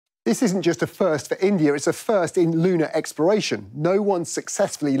This isn't just a first for India, it's a first in lunar exploration. No one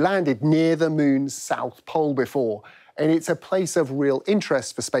successfully landed near the moon's south pole before, and it's a place of real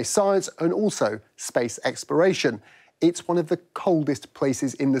interest for space science and also space exploration. It's one of the coldest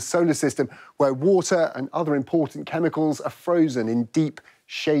places in the solar system, where water and other important chemicals are frozen in deep,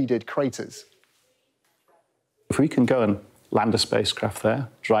 shaded craters. If we can go and land a spacecraft there,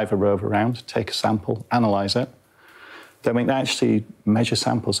 drive a rover around, take a sample, analyse it, then we can actually measure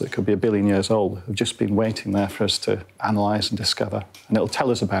samples that could be 1 billion years old, who've just been waiting there for us to analyse and discover. And it'll tell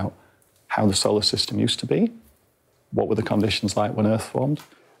us about how the solar system used to be, what were the conditions like when Earth formed.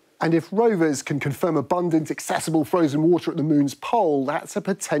 And if rovers can confirm abundant, accessible frozen water at the moon's pole, that's a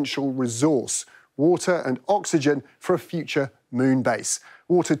potential resource. Water and oxygen for a future moon base.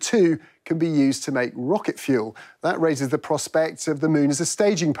 Water, too, can be used to make rocket fuel. That raises the prospect of the moon as a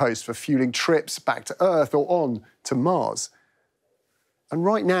staging post for fueling trips back to Earth or on to Mars. And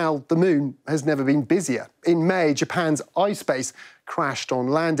right now, the moon has never been busier. In May, Japan's iSpace crashed on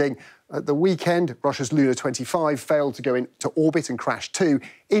landing. At the weekend, Russia's Lunar 25 failed to go into orbit and crashed too.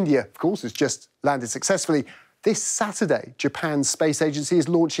 India, of course, has just landed successfully. This Saturday, Japan's space agency is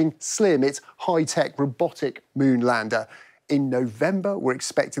launching SLIM, its high-tech robotic moon lander. In November, we're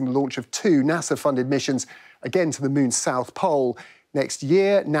expecting the launch of 2 NASA-funded missions, again to the moon's south pole. Next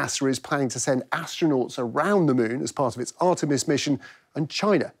year, NASA is planning to send astronauts around the moon as part of its Artemis mission, and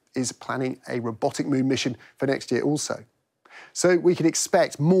China is planning a robotic moon mission for next year also. So we can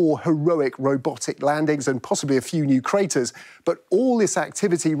expect more heroic robotic landings and possibly a few new craters. But all this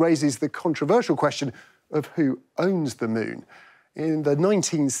activity raises the controversial question of who owns the moon. In the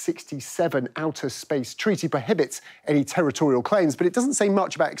 1967 Outer Space Treaty prohibits any territorial claims, but it doesn't say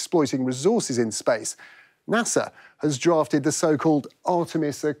much about exploiting resources in space. NASA has drafted the so-called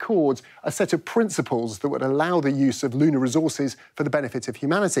Artemis Accords, a set of principles that would allow the use of lunar resources for the benefit of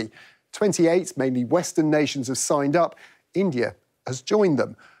humanity. 28, mainly Western nations, have signed up. India has joined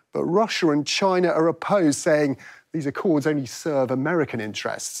them. But Russia and China are opposed, saying these accords only serve American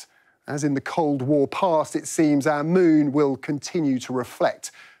interests. As in the Cold War past, it seems our moon will continue to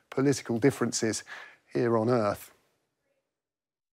reflect political differences here on Earth.